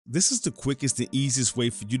This is the quickest and easiest way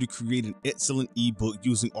for you to create an excellent ebook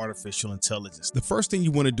using artificial intelligence. The first thing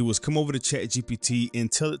you want to do is come over to ChatGPT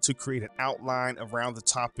and tell it to create an outline around the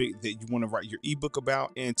topic that you want to write your ebook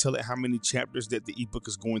about, and tell it how many chapters that the ebook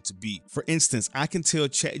is going to be. For instance, I can tell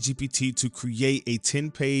ChatGPT to create a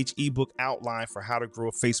 10-page ebook outline for how to grow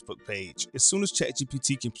a Facebook page. As soon as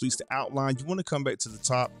ChatGPT completes the outline, you want to come back to the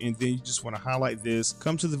top, and then you just want to highlight this,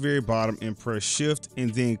 come to the very bottom and press Shift,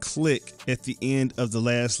 and then click at the end of the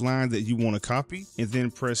last line that you want to copy, and then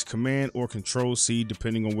press Command or Control C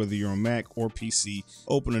depending on whether you're on Mac or PC.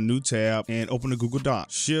 Open a new tab and open a Google Doc.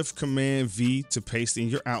 Shift Command V to paste in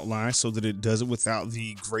your outline so that it does it without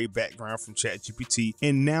the gray background from ChatGPT.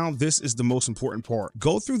 And now this is the most important part.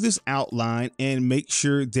 Go through this outline and make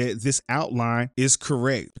sure that this outline is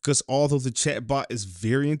correct, because although the chatbot is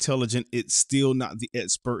very intelligent, it's still not the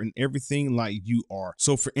expert in everything like you are.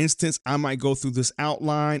 So for instance, I might go through this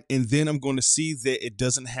outline and then I'm going to see that it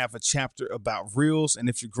doesn't have a chapter about Reels, and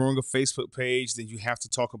if you're growing a Facebook page, then you have to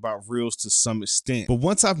talk about Reels to some extent. But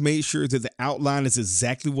once I've made sure that the outline is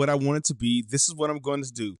exactly what I want it to be, this is what I'm going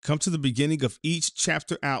to do. Come to the beginning of each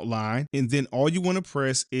chapter outline, and then all you want to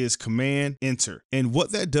press is Command Enter. And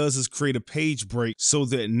what that does is create a page break so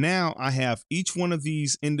that now I have each one of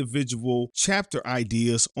these individual chapter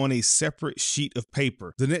ideas on a separate sheet of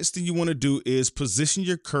paper. The next thing you want to do is position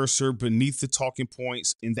your cursor beneath the talking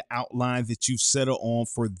points in the outline that you've settled on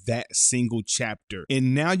for that single chapter.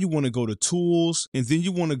 And now you want to go to Tools, and then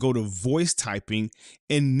you want to go to Voice Typing.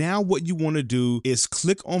 And now what you want to do is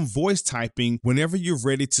click on voice typing whenever you're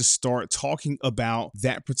ready to start talking about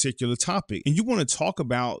that particular topic. And you want to talk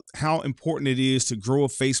about how important it is to grow a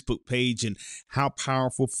Facebook page and how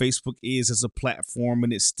powerful Facebook is as a platform.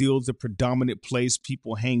 And it's still the predominant place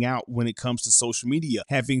people hang out when it comes to social media,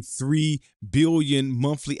 having 3 billion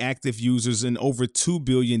monthly active users and over 2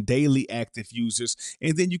 billion daily active users.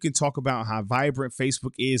 And then you can talk about how vibrant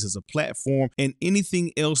Facebook is as a platform and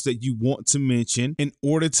anything else that you want to mention in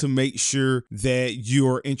order to make sure that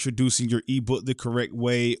you're introducing your ebook the correct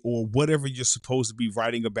way, or whatever you're supposed to be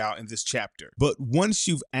writing about in this chapter. But once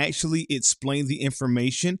you've actually explained the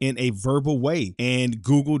information in a verbal way and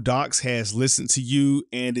Google Docs has listened to you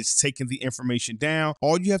and it's taken the information down,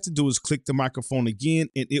 all you have to do is click the microphone again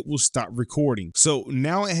and it will stop recording. So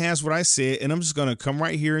now it has what I said, and I'm just going to come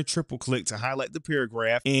right here and triple click to highlight the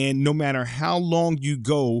paragraph. And no matter how long you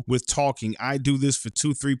go with talking, I do this for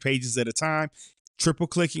 2-3 pages at a time. Triple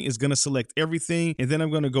clicking is going to select everything, and then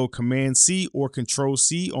I'm going to go Command C or Control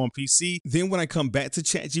C on PC. Then when I come back to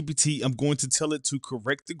ChatGPT, I'm going to tell it to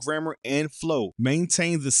correct the grammar and flow,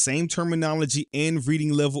 maintain the same terminology and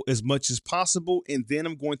reading level as much as possible, and then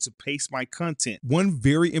I'm going to paste my content. One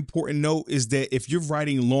very important note is that if you're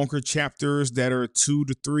writing longer chapters that are 2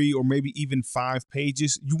 to 3 or maybe even 5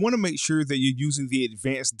 pages, you want to make sure that you're using the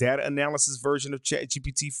advanced data analysis version of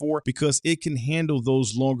ChatGPT 4, because it can handle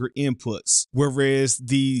those longer inputs, whereas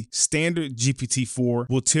the standard GPT-4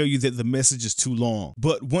 will tell you that the message is too long.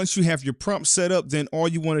 But once you have your prompt set up, then all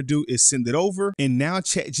you want to do is send it over, and now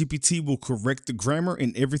ChatGPT will correct the grammar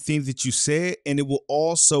and everything that you said, and it will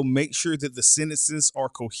also make sure that the sentences are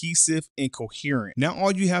cohesive and coherent. Now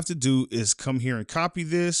all you have to do is come here and copy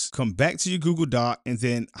this, come back to your Google Doc, and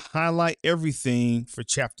then highlight everything for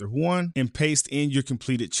chapter 1 and paste in your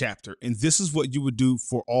completed chapter. And this is what you would do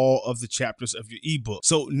for all of the chapters of your ebook.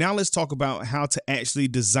 So now let's talk about how to actually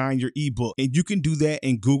design your ebook, and you can do that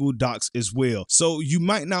in Google Docs as well. So you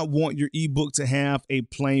might not want your ebook to have a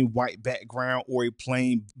plain white background or a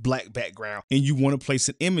plain black background, and you want to place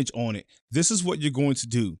an image on it. This is what you're going to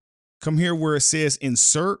do. Come here where it says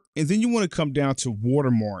Insert, and then you want to come down to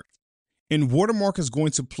Watermark. And Watermark is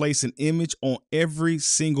going to place an image on every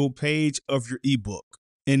single page of your ebook.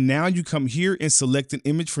 And now you come here and select an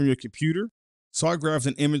image from your computer. So I grabbed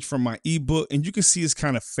an image from my ebook, and you can see it's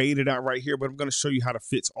kind of faded out right here, but I'm going to show you how to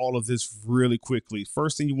fix all of this really quickly.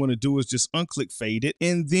 First thing you want to do is just unclick Fade It,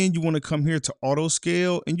 and then you want to come here to Auto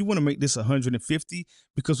Scale, and you want to make this 150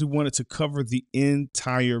 because we want it to cover the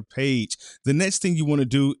entire page. The next thing you want to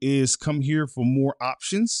do is come here for more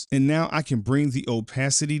options, and now I can bring the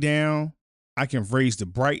opacity down. I can raise the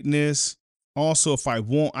brightness. Also, if I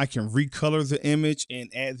want, I can recolor the image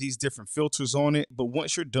and add these different filters on it. But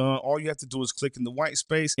once you're done, all you have to do is click in the white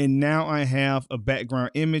space. And now I have a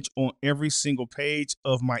background image on every single page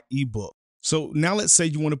of my ebook. So now let's say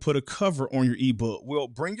you want to put a cover on your ebook. Well,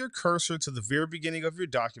 bring your cursor to the very beginning of your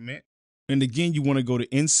document. And again, you want to go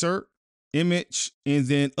to Insert, Image, and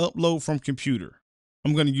then Upload from Computer.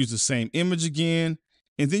 I'm going to use the same image again.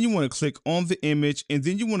 and then you want to click on the image, and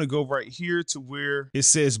then you want to go right here to where it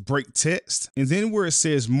says break text, and then where it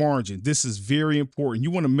says margin. This is very important.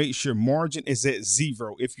 You want to make sure margin is at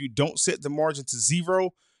 0. If you don't set the margin to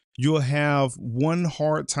 0, you'll have one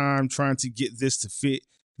hard time trying to get this to fit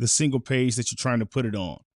the single page that you're trying to put it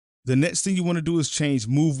on. The next thing you want to do is change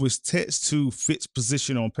move with text to fits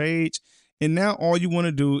position on page. And now all you want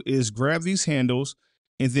to do is grab these handles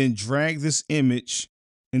and then drag this image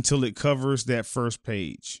until it covers that first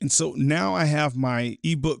page. And so now I have my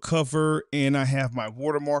ebook cover and I have my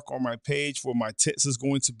watermark on my page where my text is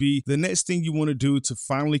going to be. The next thing you want to do to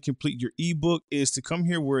finally complete your ebook is to come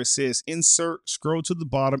here where it says insert, scroll to the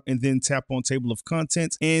bottom, and then tap on table of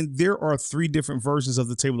contents. And there are 3 different versions of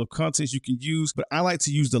the table of contents you can use, but I like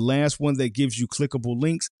to use the last one that gives you clickable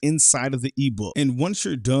links inside of the ebook. And once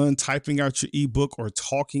you're done typing out your ebook or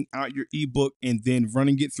talking out your ebook and then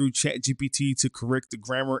running it through ChatGPT to correct the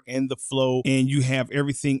grammar and the flow, and you have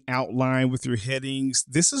everything outlined with your headings,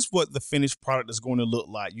 this is what the finished product is going to look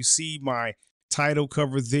like. You see my title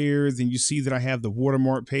cover there, then you see that I have the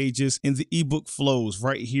watermark pages and the ebook flows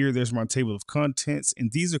right here. There's my table of contents,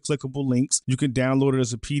 and these are clickable links. You can download it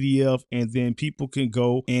as a PDF, and then people can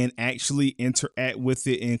go and actually interact with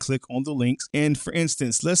it and click on the links. And for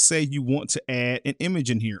instance, let's say you want to add an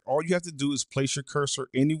image in here. All you have to do is place your cursor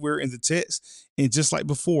anywhere in the text, and just like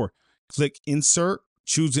before, click insert,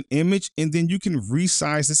 choose an image, and then you can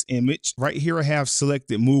resize this image. Right here, I have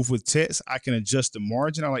selected move with text. I can adjust the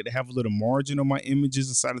margin. I like to have a little margin on my images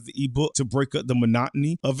inside of the ebook to break up the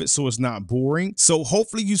monotony of it so it's not boring. So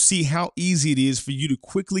hopefully you see how easy it is for you to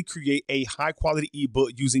quickly create a high quality ebook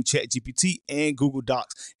using ChatGPT and Google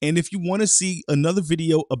Docs. And if you want to see another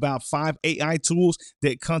video about 5 AI tools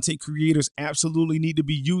that content creators absolutely need to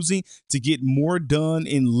be using to get more done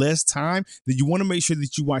in less time, then you want to make sure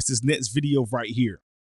that you watch this next video right here.